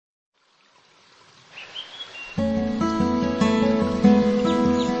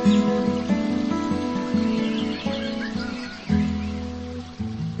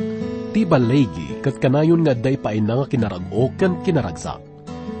balaygi kat kanayon nga day paay na nga kinarag-o kan kinaragsak.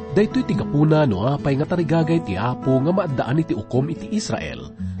 Daytoy ti gapuna no apay nga tarigagay ti Apo nga maaddaan iti ukom iti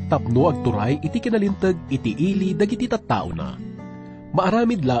Israel, tapno agturay iti kinalintag iti ili dagiti tattao na.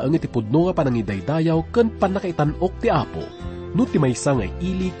 Maaramid laeng iti pudno nga panangidaydayaw ken panakaitanok ti Apo, no ti maysa nga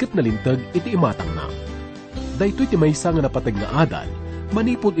ili ket nalintag iti imatang na. Daytoy ti maysa nga napateg nga adal,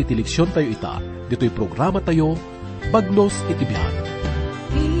 manipod iti leksyon tayo ita, dito'y programa tayo, Bagnos iti Biag.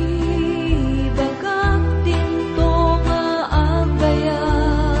 Ibagak tinto nga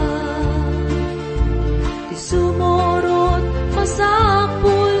agbayan, ti sumurot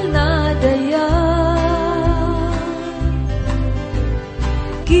masapul na dayan,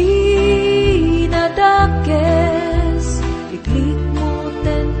 kinadakes iklik mo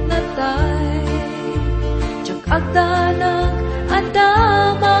ten natay, tsak agdanag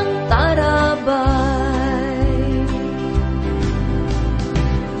adamang tarabay.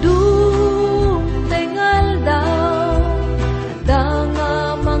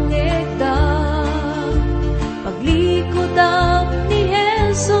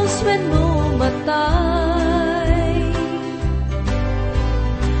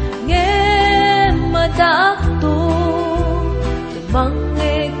 Daakto,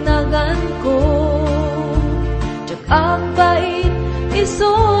 tumangeg nagan ko, tsak agbait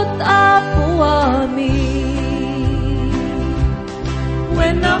isot Apo amin.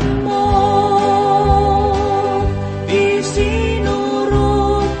 Wenang mo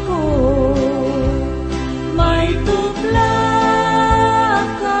isinurot ko, may tubla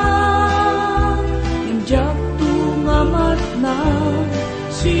ka, injak tungamat na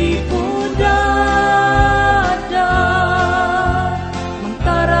si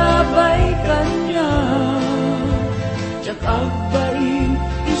agbain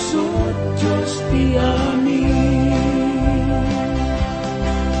isot Diyos ti amin.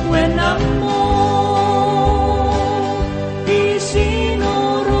 Wenang mo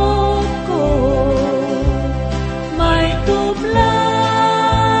isinurot ko, may tubla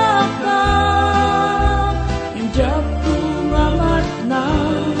ka, injak tungamat na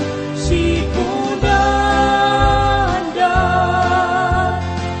si Kudada,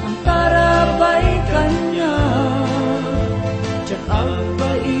 ang tarabay kanya.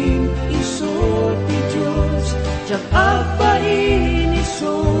 Agbain isot ti Diyos, jak agbain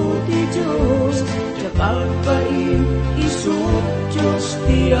isot ti Diyos, jak agbain isot Diyos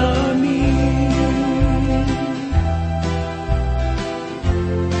ti amin.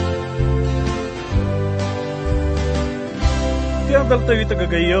 Ti adal tayo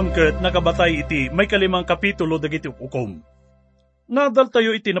itagagayam ket nakabatay iti may kalimang kapitulo dagiti ukom. Nadal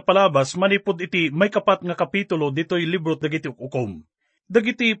tayo iti napalabas manipod iti may kapat nga kapitulo dito'y libro dagiti ukom.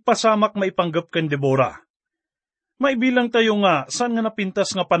 Dagiti pasamak maipanggap ken Debora. Maibilang tayo nga saan nga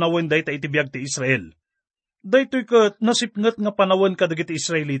napintas nga panawon dayta iti biag ti Israel. Daytoy ket nasipnget nga panawon ka dagiti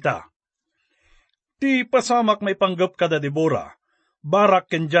Israelita. Ti pasamak maipanggap kada Debora, Barak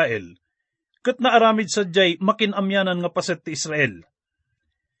ken Jael, ket naaramid sadyay makinamyanan nga paset ti Israel.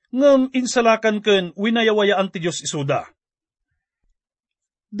 Ngem insalakan ken winayawayaan ti Dios isuda.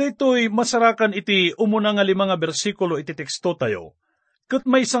 Daytoy masarakan iti umuna nga 5 nga bersikulo iti teksto tayo, ket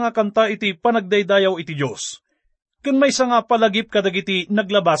maysa nga kanta iti panagdaydayaw iti Dios, ken maysa nga palagip kadagiti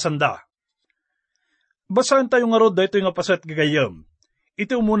naglabasan da. Basahan tayo nga rod daytoy nga paset gagayem.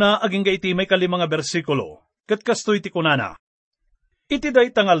 Iti umuna aging ga iti may 5 nga bersikulo, ket kastoy iti kunana. Iti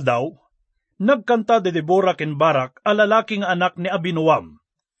daytangal daw, nagkanta de Debora ken Barak a lalaki nga anak ni Abinoam.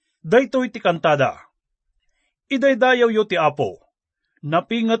 Daytoy iti kantada. Idaydayaw yo ti Apo,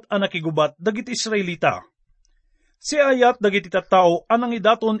 napingat a nakigubat dagiti Israelita. Si ayat dagiti tattao anang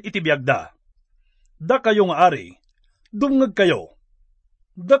idaton iti biagda. Da kayo nga ari, dumngeg kayo.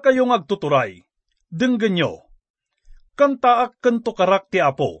 Da kayo nga agtuturay, denggen nyo. Kantaak kento karak ti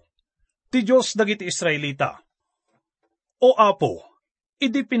Apo, ti Diyos dagiti Israelita. O Apo,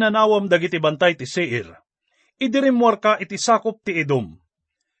 idi pinanawam dagiti bantay ti Seir, idi rimwar ka iti sakop ti Edom.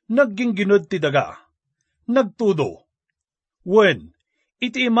 Naggingginod ti daga, nagtudo. Wen,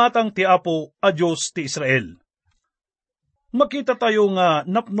 iti imatang ti Apo a Diyos ti Israel. Makita tayo nga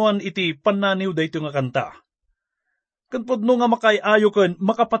napnuan iti pananiw dayto nga kanta. Kanpudno nga makayayo ken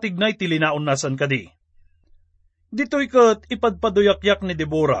makapatignay ti linaon nasan kadi. Dito'y ket ipadpaduyakyak ni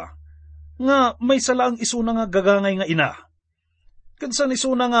Debora, nga may salaang isuna nga gagangay nga ina. Kansan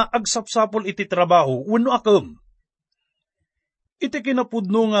isuna nga agsapsapol iti trabaho wenno akem. Iti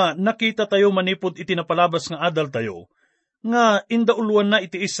kinapudno nga nakita tayo manipod iti napalabas nga adal tayo, nga indauluan na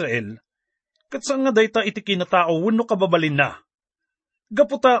iti Israel, katsan nga dayta iti kinatao wenno kababalin na.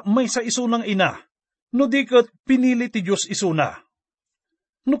 Gaputa may sa isunang ina, no di ket pinili ti Diyos isuna.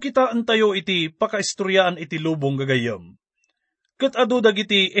 No kitaan tayo iti pakaistoryaan iti lubong gagayam. Ket adu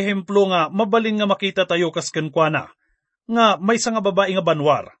dagiti ehemplo nga mabalin nga makita tayo kas kenkwana, nga may nga babae nga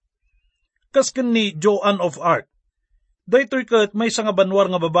banwar. Kas ken ni Joan of Arc. Daytoy ket may nga banwar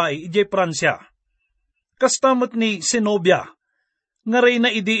nga babae ijay Pransya. Kas tamot ni Zenobia, nga reyna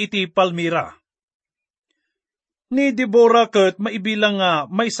idi iti Palmyra. Ni Deborah ket maibilang nga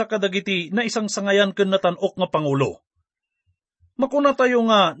may kadagiti na isang sangayan ken natanok nga pangulo. Makuna tayo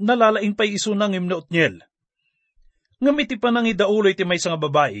nga nalalaing pay iso ng imno Otniel. Ngam iti panang idaulo iti may nga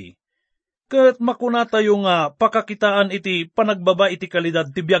babae, ket makuna tayo nga pakakitaan iti panagbaba iti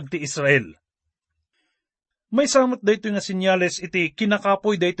kalidad ti biag ti Israel. May samot dayto nga sinyales iti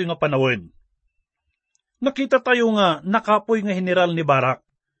kinakapoy dayto nga panawin. Nakita tayo nga nakapoy nga general ni Barak,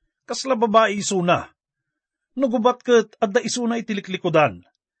 kasla babae iso na. Nagubat ket adda iso na iti liklikudan.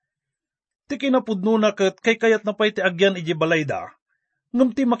 Ti kinapudno na ket kay kayat na pay ti agyan iji balayda,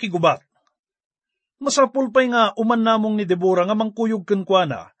 ngem ti makigubat. Masapul pay nga uman namong ni Deborah nga mangkuyog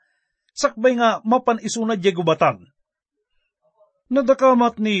kenkwana, sakbay nga mapan iso na iji gubatan.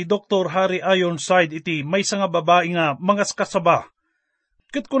 Nadakamat ni Dr. Harry Ironside iti may nga babae nga mangas kasaba,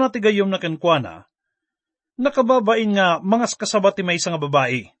 ket kuna ti gayom na kenkwana, nakababain nga mangas kasaba ti may nga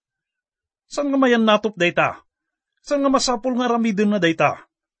babae. San nga mayan natop dayta? San nga masapul nga ramidin na dayta?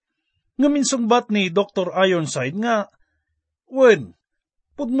 Ngaminsong bat ni Dr. Ironside nga, wen,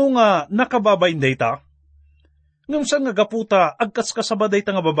 pudno nga nakababain dayta? Ngamsan nga gaputa agkas kasaba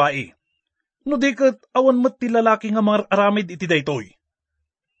dayta nga babae. No di ket awan met ti lalaki nga mga aramid iti daytoy.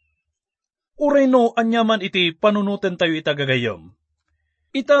 Uray no anyaman iti panunuten tayo itagagayom.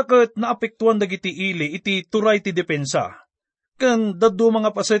 Ita ket naapektuan dagiti ili iti turay ti depensa. Ken daddo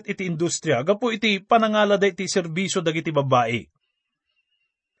mga paset iti industriya gapu iti panangala da iti serbisyo dagiti babae.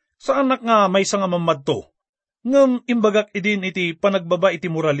 Sa anak nga may nga mamadto, ngem imbagak idin iti panagbaba iti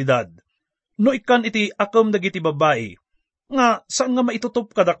moralidad. No ikan iti akam dagiti babae, nga saan nga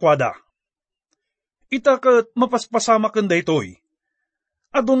maitutup kadakwada. Ita ket mapaspasama ken daytoy.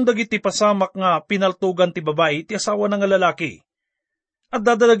 Adun dagiti pasamak nga pinaltugan ti babae ti asawa nga lalaki. At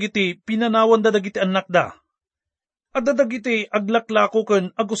dadagiti pinanawan dadagiti anak da. At dadagiti aglaklako ken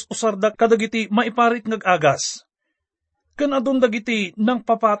agus-usarda kadagiti maiparit ngag-agas. Ken adun dagiti nang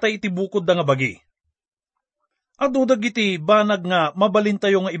papatay iti bukod da nga bagi. Adu dagiti banag nga mabalin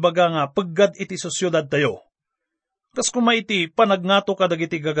tayo nga ibaga nga peggad iti sosyudad tayo. Kas kuma iti panagnato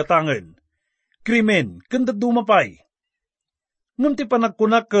kadagiti gagatangen, krimen, ken daddu mapay. Ngem ti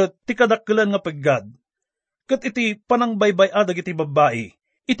panagkunak ket ti kadakkelan nga peggad, ket iti panangbaybay dagiti babae,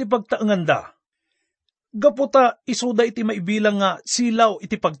 iti pagtaengan da. Gaputa isuda iti maibilang nga silaw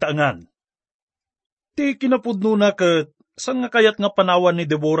iti pagtaengan. Ti kinapudno na ket san nga kayat nga panawan ni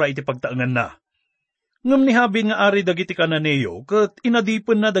Deborah iti pagtaengan na. Ngem ni habin nga ari dagiti Kananeo ket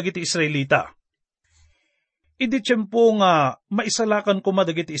inadipen na dagiti Israelita. Idi tiyempo nga maisalakan kuma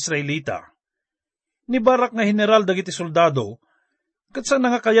dagiti Israelita. Ni Barak nga general dagiti soldado, ket san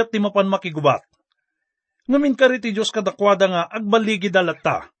nga kayat ti mapan makigubat. Ngamin kari ti Diyos kadakwada nga agbaligi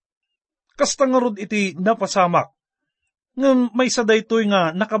dalatta. Kasta nga rod iti napasamak. Ngem may sadaytoy nga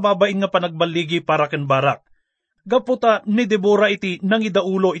nakababain nga panagbaligi para ken Barak. Gaputa ni Deborah iti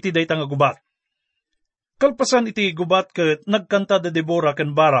nangidaulo iti dayta nga gubat. Kalpasan iti gubat ket nagkanta da Deborah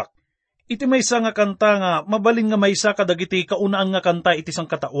ken Barak. Iti maysa nga kanta nga mabalin nga maysa kadagiti kaunaan nga kanta iti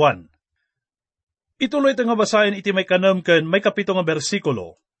sangkatauan. Ituloy iti nga basahin iti may kanam ken may 7 nga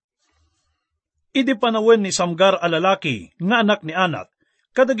bersikulo. Idi panawen ni Samgar a lalaki nga anak ni Anat,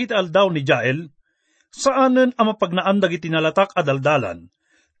 kadagiti aldaw ni Jael, saanen ang mapagnaan dagiti nalatak a daldalan,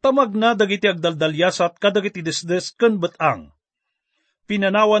 tamag na dagiti agdaldalyasat kadagiti desdes ken betang.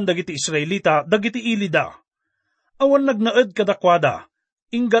 Pinanawan dagiti Israelita dagiti ilida. Awan nagnaed kadakwada,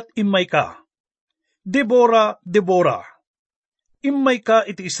 inggat immay ka. Deborah, Deborah. Immay ka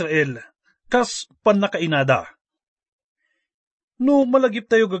iti Israel, kas panakainada. No malagip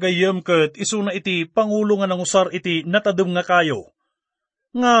tayo gagayem ket isu na iti pangulo nga nangusar iti natadem nga kayo.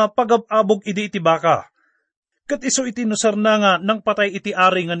 Nga pagababog idi iti baka. Ket isu iti nusar na nga nang patay iti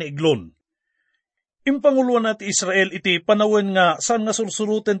ari nga ni Eglon. Impanguluan na ti Israel iti panawen nga saan nga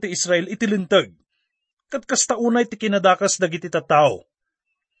sursuruten ti Israel iti linteg. Ket kastaunay ti kinadakas dagiti tattao.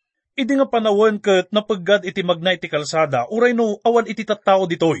 Idi nga panawen ket napeggad iti magna iti kalsada, uray no awan iti tattao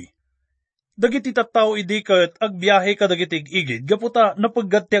ditoy. Dagiti tattao idi ket agbiyahe kadagiti igid, gaputa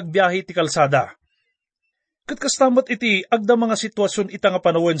napeggad ti agbiyahe ti kalsada. Ket kastamet iti agda mga sitwasyon ita nga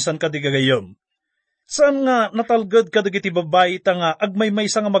panawen san kadigagayem. Saan nga natalged kadagiti babae ita nga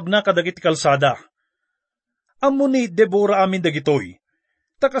agmaymaysa nga magna kadagiti kalsada. Ammo ni Deborah amin dagitoy.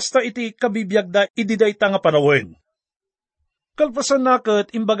 Takasta iti kabibiyagda idi dayta nga panawen. Kalpasan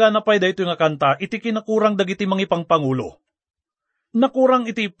naket, imbaga na pay dayto nga kanta, iti kinakurang dagiti mangipang pangulo. Nakurang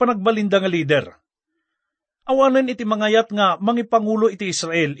iti panagbalinda nga lider. Awanen iti mangayat nga mangipangulo iti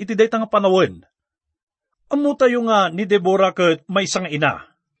Israel, iti dayta nga panawon. Ammo tayo nga ni Deborah ket may isang ina.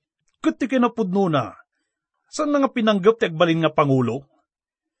 Ket ti kinapudno na, saan nga pinanggap ti agbalin nga pangulo?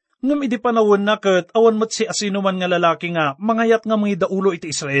 Ngam iti panawon na ket awan met si asino man nga lalaki nga mangayat nga mangidaulo iti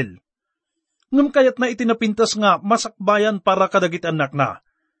Israel. Ngam kayat na iti napintas nga masakbayan para kadagiti anak na.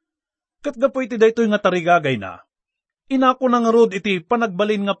 Ket gapo iti daytoy nga tarigagay na, inako na nga rod iti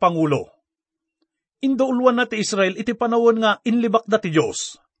panagbalin nga pangulo. Indaulwan na ti Israel iti panawon nga inlibak da ti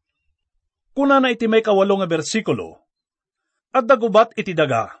Diyos. Kuna na iti may 8 nga bersikulo, at dagubat iti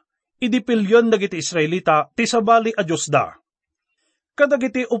daga, idipilyon dagiti Israelita ti sabali a Diyos da.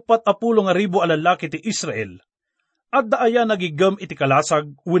 Kadagiti 40,000 alalaki ti Israel, at daaya nagigam iti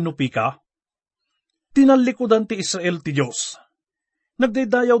kalasag wenno pika. Tinalikudan ti Israel ti Diyos.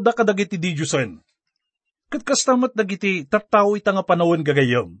 Nagdaydayaw da kadagiti Diyosen. Ket kastamat dagiti tattao ita nga panawon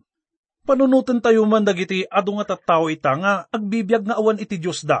gagayem. Panunutan tayo man dagiti adu nga tattao ita nga agbibiyag nga awan iti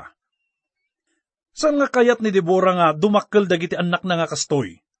Diyos da. Saan nga kayat ni Deborah nga dumakkel dagiti anak na nga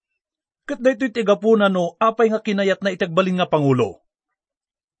kastoy? Ket daytoy tigapuna no apay nga kinayat na itagbalin nga pangulo.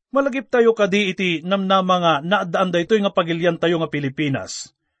 Malagip tayo kadi iti namnama nga naadaan daytoy nga pagilyan tayo nga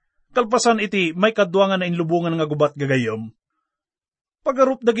Pilipinas. Kalpasan iti may kadwa nga nainlubungan nga gubat gagayom.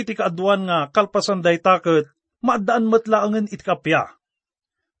 Pagarup dagiti kaadwan nga kalpasan dayta ket maadaan metlaangen iti kapya.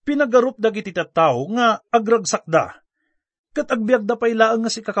 Pinagarup dagiti tattao nga agragsakda, ket agbiag da pay laeng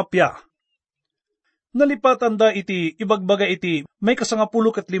nga si kakapya. Nalipatan da iti ibagbaga iti may 15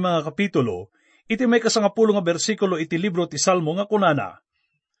 nga kapitulo, iti may 10 nga bersikulo iti libro ti Salmo nga kunana.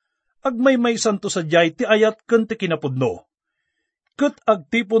 Agmay santo sadyay ti ayat ken ti kinapudno. Ket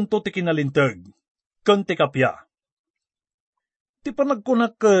agtipon to ti kinalinteg, ken ti kapya. Ti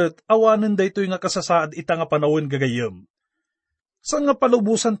panagkunak ket awanen daytoy nga kasasaad ita nga panawon gagayem. Saan nga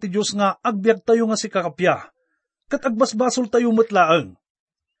palubusan ti Diyos nga agbiag tayo nga si kakapya, ket agbasbasol tayo metlaeng.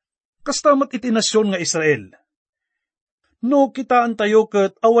 Kastamat iti nasyon nga Israel. No kitaan tayo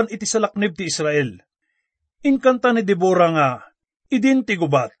ket awan iti salaknib ti Israel. Inkanta ni Deborah nga, idin ti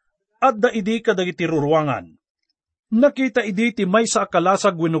gubat, at da idi kadagiti ruruangan. Nakita idi ti may sa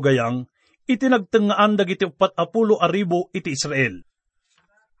akalasag wenno gayang, iti nagtengaan dagiti 40,000 iti Israel.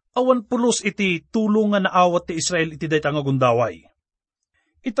 Awan pulos iti tulungan na awat ti Israel iti dayta nga gundaway.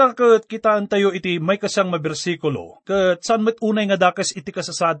 Ita ket kitaan tayo iti may kasang mabersikulo, ket saan met unay nga dakas iti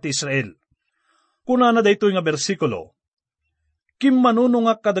kasasaad ti Israel. Kuna na daytoy nga bersikulo, kim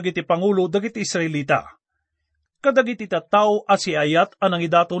manunungak kadagiti pangulo dagiti Israelita, kadagiti tattao a si ayat anang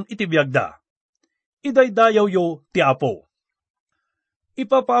idaton iti biagda. Idaydayaw yo ti Apo.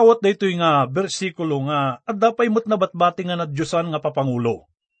 Ipapaawat daytoy nga bersikulo nga at dapay met nabatbati nga nadyosan nga papangulo.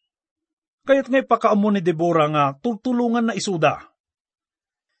 Kayat nga ipakaamo ni Deborah nga tultulungan na isuda.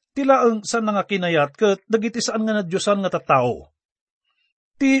 Tilaeng saan nga kinayat ket dagiti saan nga nadyosan nga tattao.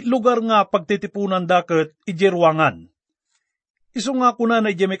 Ti lugar nga pagtitipunan da ket ijeruangan. Isu nga kuna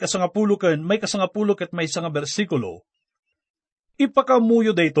na ije may 10 ken may 10 ket may 1 bersikulo.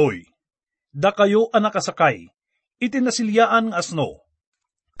 Ipakamuyo daytoy. Da kayo anakasakay, iti nasilyaan nga asno.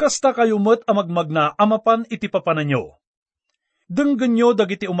 Kasta kayo met amagmagna amapan iti papananyo. Denggen nyo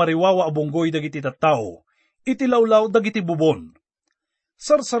dagiti umariwawa abonggoy dagiti tattao, iti lawlaw dagiti bubon.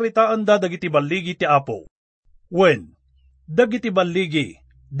 Sarsaritaan da dagiti balligi ti Apo. Wen, dagiti balligi,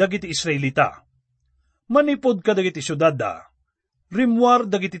 dagiti Israelita. Manipod ka dagiti syudad da, rimwar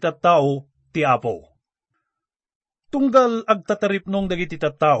dagiti tattao ti Apo. Tunggal agtataripnong dagiti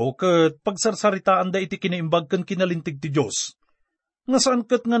tattao ket pagsarsaritaan da iti kinaimbag ken kinalintig ti Dios. Nga saan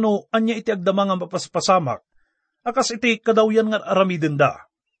ket ngano anya iti agdama nga mapaspasamak, akas iti kadawyan nga aramiden da.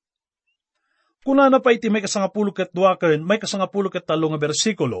 Kunana pa iti may 10 ket 2 ken may 10 ket 3 nga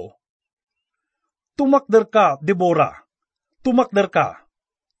bersikulo. Tumakder ka, Deborah, tumakder ka.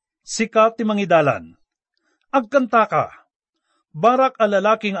 Sika ti mangidalan. Agkanta ka. Barak a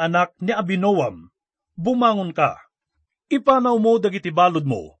lalaking anak ni Abinoam, bumangon ka. Ipanaw mo dagiti balod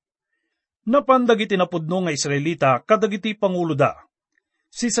mo. Napan dagiti napudno nga Israelita kadagiti pangulo da.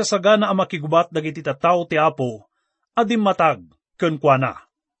 Si sasagana ang makigubat dagiti tattao ti Apo, adim matag ken kuana.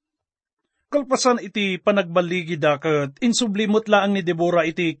 Kalpasan iti panagbaligi da ket insublimot laang ni Deborah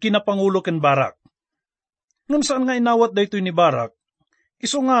iti kinapangulo ken Barak. Ngem saan nga inawat daytoy ni Barak,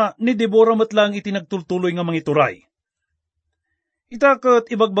 isu nga ni Deborah met lang iti nagtultuloy nga mangituray. Ita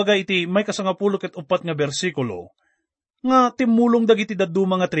ket ibagbaga iti may 10 ket 4 nga bersikulo, nga timulong dagiti daddu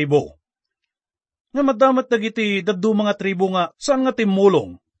mga tribo. Nga madamat dagiti daddu mga tribo nga saan nga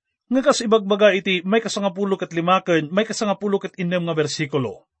timulong, Nga kas ibagbaga iti may kasangapulo ket limaken, may kasangapulo ket inem nga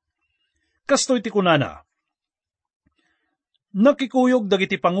bersikulo. Kastoy ti kunana. Nakikuyog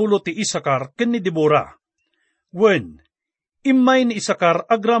dagiti pangulo ti Isakar ken ni Debora. Wen, imay ni Isakar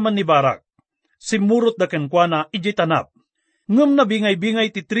agraman ni Barak. Simurot da kenkwana iji tanap. Ngem na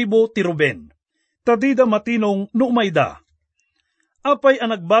bingay-bingay ti tribo ti Ruben. Tadida matinong numayda. Apay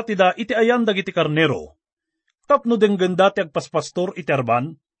ang nagbati da iti ayan dagiti karnero. Tapno deng ganda ti agpaspastor iti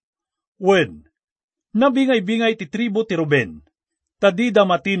arban. Wen, nabingay-bingay ti tribo ti Ruben. Tadida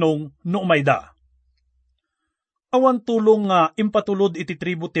matinong numayda. Awan tulong nga impatulod iti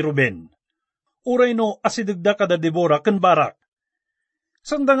tribo ti Ruben. Uray no asidagda kada Debora ken Barak.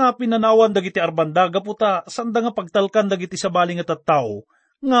 Sanda nga pinanawan dagiti arbanda, gaputa sanda nga pagtalkan dagiti sabali nga tattao,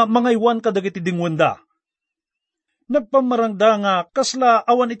 nga mangaywan ka dagiti dingwenda. Nagpamarangda nga kasla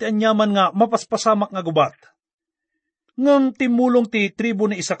awan iti anyaman nga mapaspasamak nga gubat. Ngam timulong ti tribo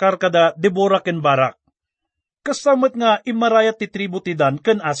ni Isakar kada Debora ken Barak. Kastamat nga imarayat ti tribo ti Dan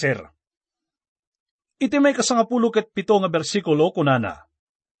ken Aser. Iti may kasangapulo ket pito nga bersikulo kunana.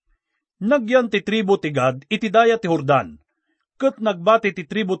 Nagyan ti tribo ti Gad iti daya ti Jordan, ket nagbati ti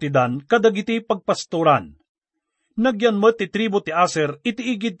tribo ti Dan kadagiti pagpastoran. Nagyan met ti tribo ti Aser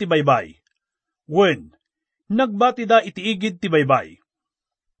iti igid ti baybay. Wen, nagbati da iti igid ti baybay.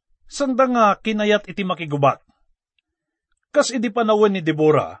 Sanda nga kinayat iti makigubat. Kas idi panawen ni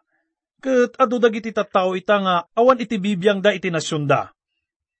Debora, ket adu dagiti tattao ita nga awan iti bibiyang da iti nasyon da.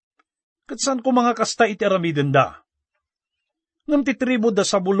 Ket saan ko mga kasta iti aramiden da. Ngem ti tribo da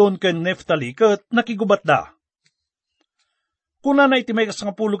Sabulon ken Neftali ket nakigubat da. Kunana iti may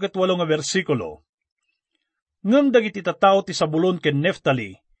kasangapulo ket 8 nga bersikulo. Ngem dagiti tattao ti Sabulon ken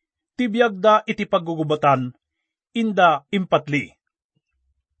Neftali, tibiyag da iti paggugubatan, inda impatli.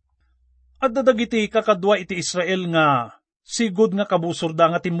 At dagiti kakadwa iti Israel nga sigud nga kabusor da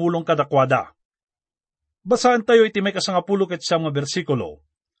nga timulong kadakwada. Basaan tayo iti may kasangapulo ket 9 nga bersikulo.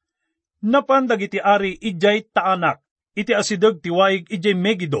 Napandag iti ari ijay Taanak, iti asideg ti waig ijay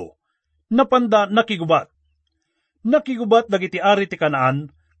Megido, napanda nakigubat. Nakigubat dagiti ari ti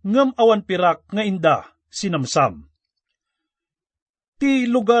Kanaan, ngem awan pirak nga inda sinamsam. Ti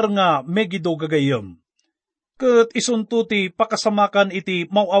lugar nga Megido gagayem, ket isunto ti pakasamakan iti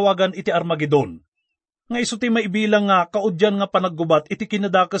mauawagan iti Armageddon, nga iso ti maibilang nga kaudyan nga panaggubat iti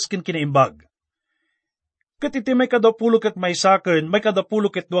kinadakas ken kinaimbag. Ket iti may kadapulo ket maysaken, may kadapulo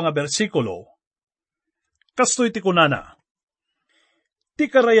ket 2 nga bersikulo. Kastoy ti kunana. Ti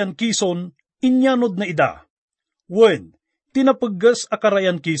karayan kison, inyanod na ida. Wen, tinapaggas a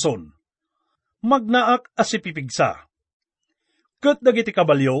karayan kison. Magnaak asipipigsa. Ket dagiti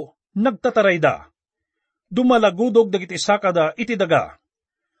kabalyo, nagtataray da. Dumalagudog dagiti sakada iti daga.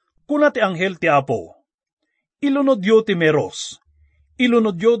 Kuna ti anghel ti Apo. Ilunodyo ti meros.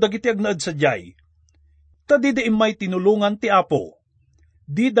 Ilunodyo dagiti agnaed sadyay. Tadida imay tinulungan ti Apo.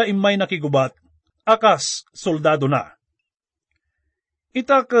 Dida imay nakigubat, akas soldado na.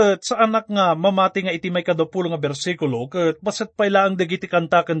 Ita ket sa anak nga mamati nga iti may kadapulo nga bersikulo, ket baset paylaang dagiti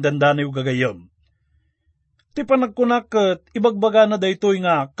kanta ken dandanayo gagayem. Ti panagkunak ket ibagbaga na daytoy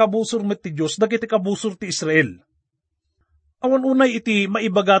nga kabusor met ti Dios dagiti kabusor ti Israel. Awan unay iti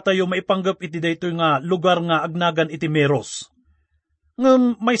maibaga tayo maipanggap iti daytoy nga lugar nga agnagan iti Meros.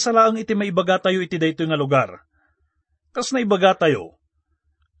 Ngem may salaang iti maibaga tayo iti daytoy nga lugar. Kas na ibaga tayo,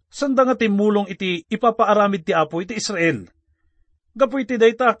 sanda nga timulong iti ipapaaramid ti Apo iti Israel. Gapu iti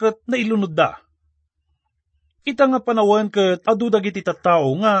dayta ket nailunod da. Ita nga panawen ket adu dagiti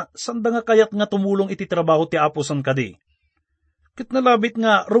tattao nga sanda nga kayat nga tumulong iti trabaho ti Apo san kadi. Ket nalabit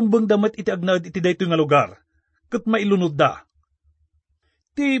nga rumbeng damet iti agnaed iti daytoy nga lugar, ket mailunod da.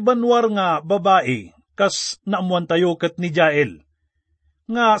 Ti banwar nga babae, kas naamuan tayo ket ni Jael,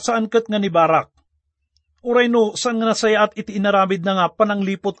 nga saan ket nga ni Barak. Uray no, saan nga nasayaat iti inaramid na nga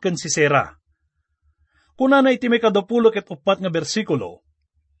pananglipot ken si Sera. Kunana iti may kadapulo ket 4 nga bersikulo.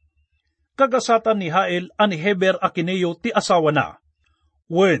 Kagasatan ni Hael ani Heber a Kineo ti asawa na.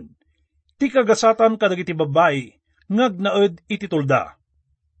 Wen, ti kagasatan kadagiti babae, ngagnaed iti tulda.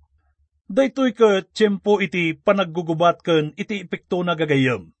 Daytoy ket tiyempo iti panaggugubat ken iti epekto na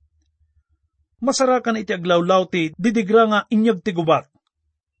gagayem. Masarakan iti aglawlaw ti didigra nga inyag ti gubat.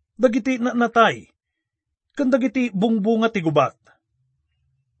 Dagiti natay, ken dagiti bungbunga ti gubat.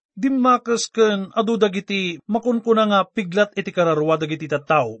 Dimmakes ken adu dagiti makunkuna nga piglat iti kararwa dagiti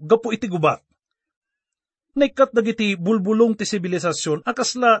tattao, gapu iti gubat. Naikat dagiti bulbulong ti sibilisasyon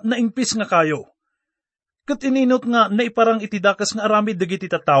akasla naimpis nga kayo. Ket ininot nga naiparang iti dakas nga aramid dagiti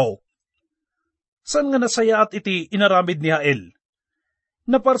tattao. San nga nasayaat iti inaramid ni Hael?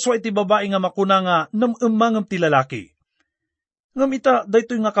 Naparswa iti babae nga makuna nga namemmangem ti lalaki. Ngam ita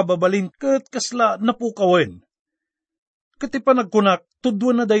daytoy nga kababalin ket kasla napukawen. Ket ipanagkunak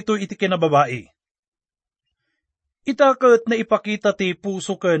tudwan na daytoy iti kinababae. Ita ket naipakita ti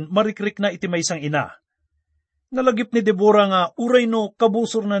puso ken marikrik na iti maysang ina. Nalagip ni Deborah nga uray no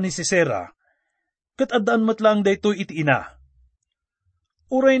kabusor na ni Sisera, ket addaan matlang daytoy iti ina.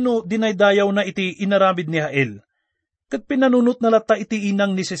 Uray no dinaydayaw na iti inaramid ni Jael, ket pinanunot na lata iti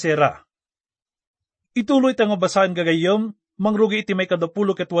inang ni Sisera. Ituloy ta nga basahan gagayom, mangrugi iti may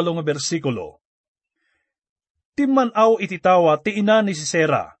 28 nga bersikulo. Timmanaw iti tawa ti ina ni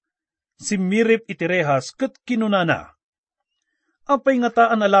Sisera, si Mirip iti rehas ket kinunana. Apay nga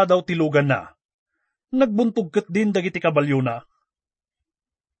taan aladaw tilugan na. Nagbuntog ket din dagiti kabalyo na.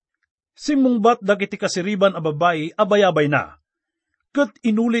 Simungbat dagiti kasiriban a babae abayabay na, ket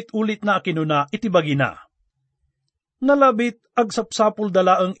inulit-ulit na kinuna iti bagina. Nalabit agsapsapul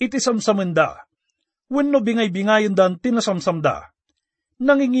dalaeng iti samsamenda, wenno bingay-bingayon dan tinasamsamda.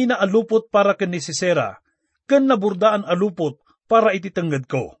 Nangingina alupot para ken ni Sisera, ken naburdaan alupot para iti tengged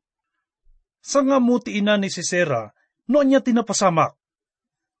ko. Sangamu ti ina ni Sisera, noon niya tinapasamak.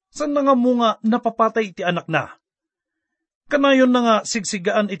 San nga mo nga napapatay iti anak na? Kanayon na nga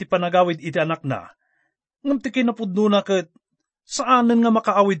sigsigaan iti panagawid iti anak na, ngam ti kinapudno na ket saanen nga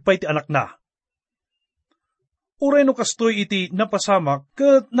makaawid pa iti anak na. Uray no kastoy iti napasamak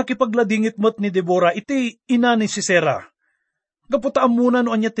ket nakipagladingit met ni Deborah iti ina ni Sisera. Gaputaan muna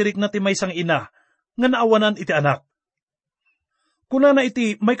noon niya tirik na ti maysang ina, nga naawanan iti anak. Kunana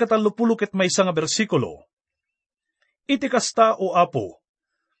iti may 30 ket maysa nga bersikulo. Iti kasta o apo,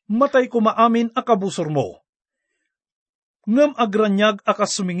 matay kumaamin a kabusor mo. Ngem agranyag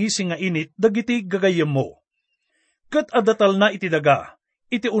akas sumingisi nga init dagiti gagayem mo. Ket adatal na iti daga,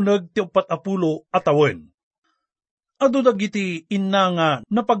 iti uneg ti 40 atawen. Adu dagiti inna nga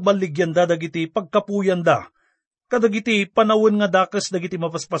napagbaligyan da dagiti pagkapuyan da, kadagiti panawon nga dakes dagiti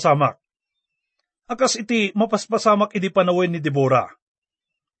mapaspasamak. Akas iti mapaspasamak iti panawon ni Deborah.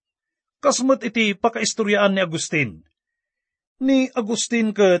 Kasmet iti pakaistoryaan ni Agustin. Ni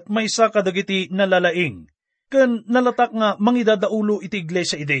Agustin ket maysa kadagiti nalalaing, ken nalatak nga mangidadaulo iti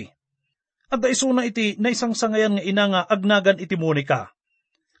iglesia iti. At daisuna iti naisangsangayan nga ina nga agnagan iti Monica.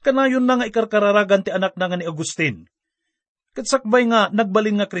 Kanayon na nga ikarkararagan ti anak na nga ni Agustin. Ket sakbay nga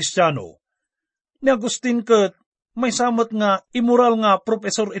nagbalin nga Kristiyano. Ni Agustin ket maysamet nga immoral nga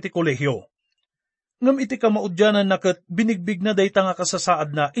profesor iti kolehyo. Ngem iti kamaudyanan na ket binigbig na dayta nga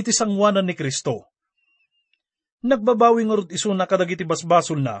kasasaad na iti sangwanan ni Kristo. Nagbabawi nga rod iso na kadagiti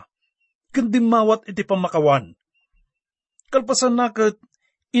basbasol na, kendimawat iti pamakawan. Kalpasan na ket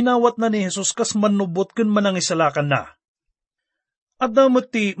inawat na ni Jesus kas manubot ken manangisalakan na. At damet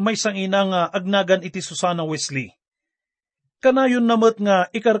ti maysang ina nga agnagan iti Susana Wesley. Kanayon namet nga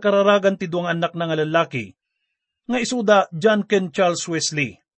ikarkararagan ti duang anak na nga lalaki, nga isuda John ken Charles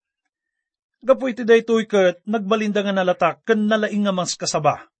Wesley. Gapu iti daytoy ket nagbalinda nga nalatak ken nalaing nga mas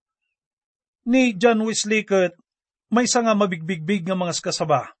kasaba. Ni John Wesley ket maysa nga mabigbigbig nga mga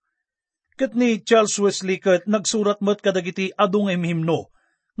kasaba. Ket ni Charles Wesley ket nagsurat met kadagiti adu nga himno,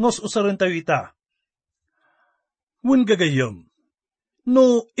 ngos usaren tayo ita. Wen gagayem,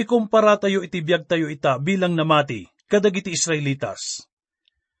 no ikumpara tayo iti biag tayo ita bilang namati kadagiti Israelitas.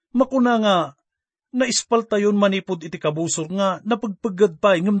 Makuna nga naispal tayon manipod iti kabusor nga napagpagad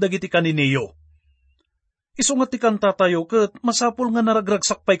pa ngem dagiti kaniniyo. Isu nga ti kanta tayo ket masapul nga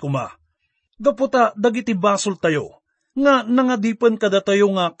naragragsak pay kuma. Gaputa dagiti basol tayo nga nangadipen kada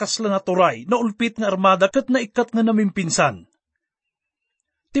tayo nga kasla na turay na ulpit nga armada ket naikat nga namimpinsan.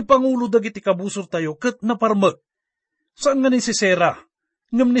 Ti pangulo dagiti kabusor tayo ket naparmek. Saan nga ni Sisera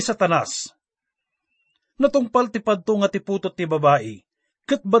ngem ni Satanas. Natungpal ti padto nga ti putot ti babae,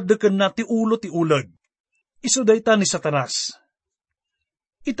 ket baddeken na ti ulo ti uleg. Isu dayta ni Satanas.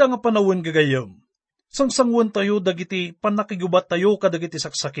 Ita nga panawon gagayem, sangsangwan tayo dagiti panakigubat tayo kadagiti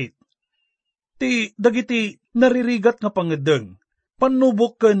saksakit. Ti dagiti naririgat nga pangedeng,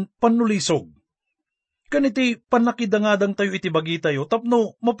 panubok ken panulisog. Ken iti panakidangadang tayo iti bagi tayo,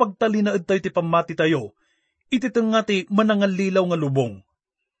 tapno mapagtalinaed tayo ti pamati tayo, iti tenga ti manangallilaw nga lubong.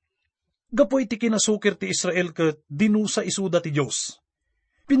 Gapo iti kinasukir ti Israel ket dinusa isuda ti Dios.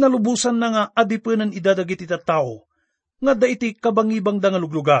 Pinalubusan na nga adipenan idadagiti tattao, nga da iti kabangibang da nga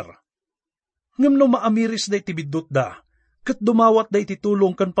luglugar. Ngem no maamiris da iti biddot da, ket dumawat da iti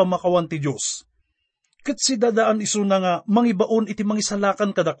tulong kan pamakawan ti Dios. Ket si dadaan isu na nga mangibaon iti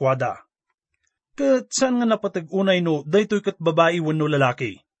mangisalakan kadakwada. Ket saan nga napatag-unay no daytoy ket babae wenno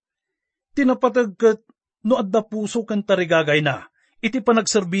lalaki. Tinapatag ket no adda puso ken tarigagay na, iti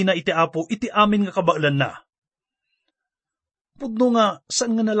panagserbi na iti apo iti amin nga kabailan na. Pudno nga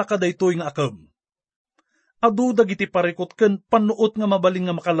saan nga nalaka daytoy nga akam. Adu dagiti parikot ken panuot nga mabalin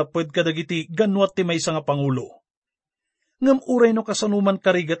nga makalapod kadagiti ganwat ti maysa nga pangulo. Ngem uray no kasanuman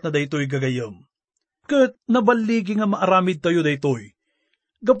karigat na daytoy gagayem. Ket nabaligi nga maaramid tayo daytoy.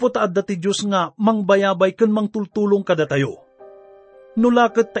 Gaputa adda ti Diyos nga mangbayabay ken mangtultulong kada tayo.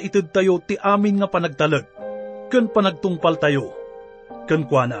 Nulaket ta ited tayo ti amin nga panagtalag, ken panagtungpal tayo, ken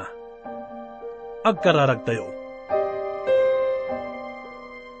kuana. Agkararag tayo.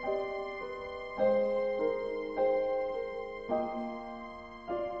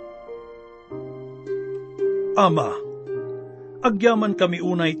 Ama, agyaman kami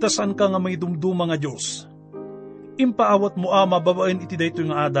unay, tasan ka nga may dumduma nga Diyos. Impaawat mo, Ama, babaen iti daytoy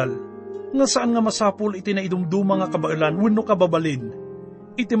nga adal, nga saan nga masapul iti na idumduma nga kabailan, wenno kababalin,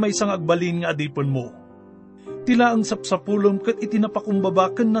 iti may sang agbalin nga adipon mo. Tila ang sapsapulom ket iti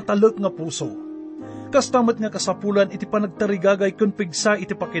napakumbaba ken natalek nga puso. Kastamat nga kasapulan iti panagtarigagay ken pigsa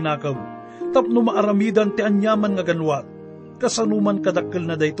iti pakinakaw, tapno maaramidan ti anyaman nga ganwat, kasanuman kadakkel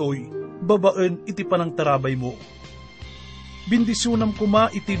na daytoy, babaen iti panangtarabay mo. Bindisyonam kuma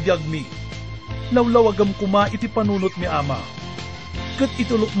iti biyag mi, lawlawagam kuma iti panunot mi, Ama. Ket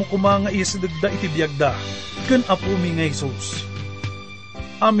itulok mo kuma nga isidagda iti biyagda, ken apo mi nga Jesus.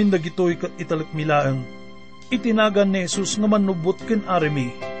 Amin dagitoy ket italek mi laeng, itinagan ni Jesus nga manubot ken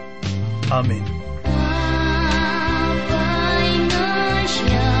arimi. Amen.